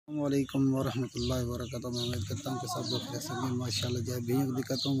वालेकुम वरहमतुल्लाहि वबरकातुहू। मैं उम्मीद करता हूँ कि सब लोग खैरियत से होंगे। माशाल्लाह जय भैया को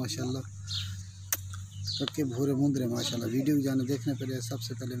दिखाता हूँ माशाल्लाह कक्के भूरे मुंदरे माशाल्लाह। वीडियो को जाने देखने पहले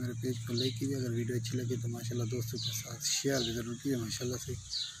सबसे पहले मेरे पेज को लाइक कीजिए। अगर वीडियो अच्छी लगी तो माशाल्लाह दोस्तों के साथ शेयर भी ज़रूर कीजिए। माशाल्लाह से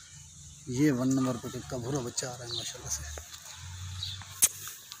ये 1 नंबर पे कक्का भूरा बच्चा आ रहा है माशाल्लाह से।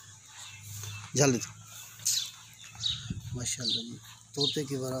 जल्दी तो माशाल्लाह जी तोते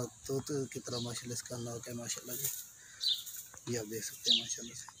की तरह माशाल्लाह इसका अल्लाह का माशाल्लाह जी। ये आप देख सकते हैं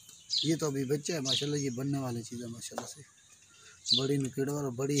माशाल्लाह से। ये तो अभी बच्चा है माशाल्लाह। ये बनने वाली चीज़ है माशाल्लाह से। बड़ी नुकीड़वर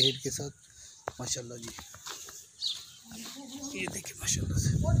और बड़ी हेड के साथ माशाल्लाह जी। ये देखिए माशाल्लाह से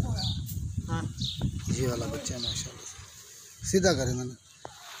ये वाला बच्चा है माशाल्लाह से। सीधा करें मैंने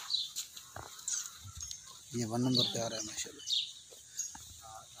ये 1 नंबर पे आ रहा है माशाल्लाह।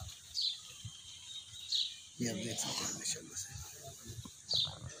 ये आप देख सकते हैं माशाल्लाह से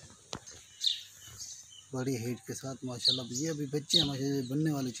बड़ी हेड के साथ माशाल्लाह। ये अभी बच्चे हैं माशाल्लाह।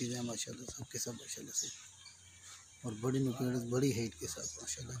 बनने वाली चीज़ें हैं माशाल्लाह सबके सब माशाल्लाह से। और बड़ी नुकीड़ बड़ी हेड के साथ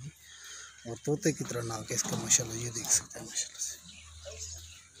माशाल्लाह जी। और तोते की तरह नाक है इसका माशाल्लाह। ये देख सकते हैं माशाल्लाह से।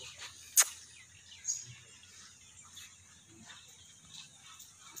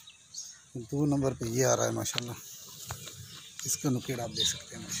 2 नंबर पे ये आ रहा है माशाल्लाह। इसका नुकीड़ आप देख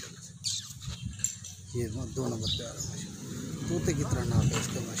सकते हैं माशाल्लाह से। ये 2 नंबर पे आ रहा है माशाल्लाह। तोते की तरह नाक है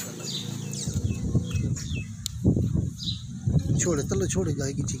इसका माशाल्लाह। छोड़े तलो छोड़े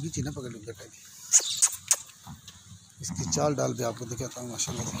गाय की खींची ना पकड़ लो बेटा की। इसकी चाल डाल भी आपको दिखाता हूँ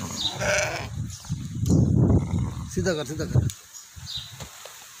माशाल्लाह से। सीधा कर सीधा कर।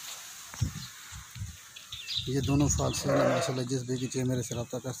 ये दोनों फाल से है माशाल्लाह। जिस भी चाहिए मेरे से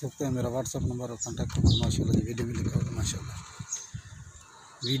रब्ता कर सकते हैं। मेरा व्हाट्सअप नंबर और कॉन्टैक्ट नंबर माशाल्लाह जी वीडियो में लिखा होगा माशाल्लाह।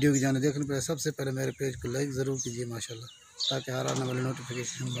 वीडियो की जाने देखने पर सबसे पहले मेरे पेज को लाइक ज़रूर कीजिए माशाल्लाह, ताकि हर आने वाली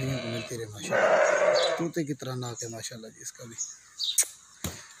नोटिफिकेशन भैया को मिलती रहे माशाल्लाह। तोते की तरह नाक है माशाल्लाह जी इसका भी।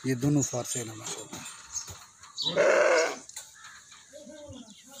 ये दोनों फार से है माशाल्लाह।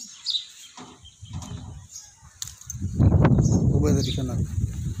 दिखाना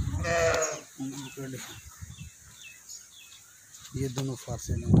ये दोनों फार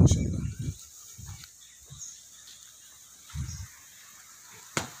से है माशाल्लाह।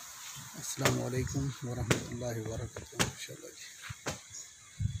 अस्सलाम वालेकुम वरहमतुल्लाहि वबरकातुहू माशाल्लाह जी।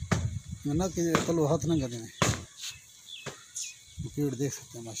 ना कि चलो हाथ ना करें। पेड़ देख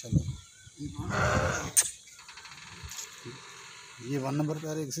सकते हैं माशाल्लाह। ये 1 नंबर पे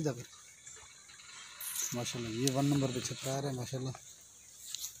आ रहे हैं सीधा कर माशाल्लाह। ये 1 नंबर पे छपरा आ रहा है माशाल्लाह।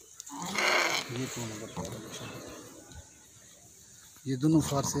 ये 2 नंबर पे आ रहा है माशाल्लाह। ये दोनों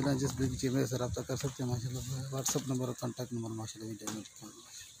फार सेल हैं। जिस भी चाहिए मेरे से रब्ता कर सकते हैं माशाल्लाह। व्हाट्सअप नंबर और कॉन्टैक्ट नंबर माशाल्लाह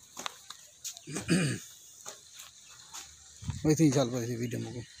वैसे ही चल पाए वीडियो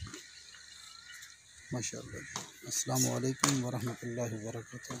में माशाल्लाह। अस्सलाम वालेकुम वरहमतुल्लाहि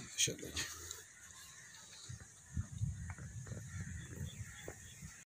वबरकातुहू माशाल्लाह।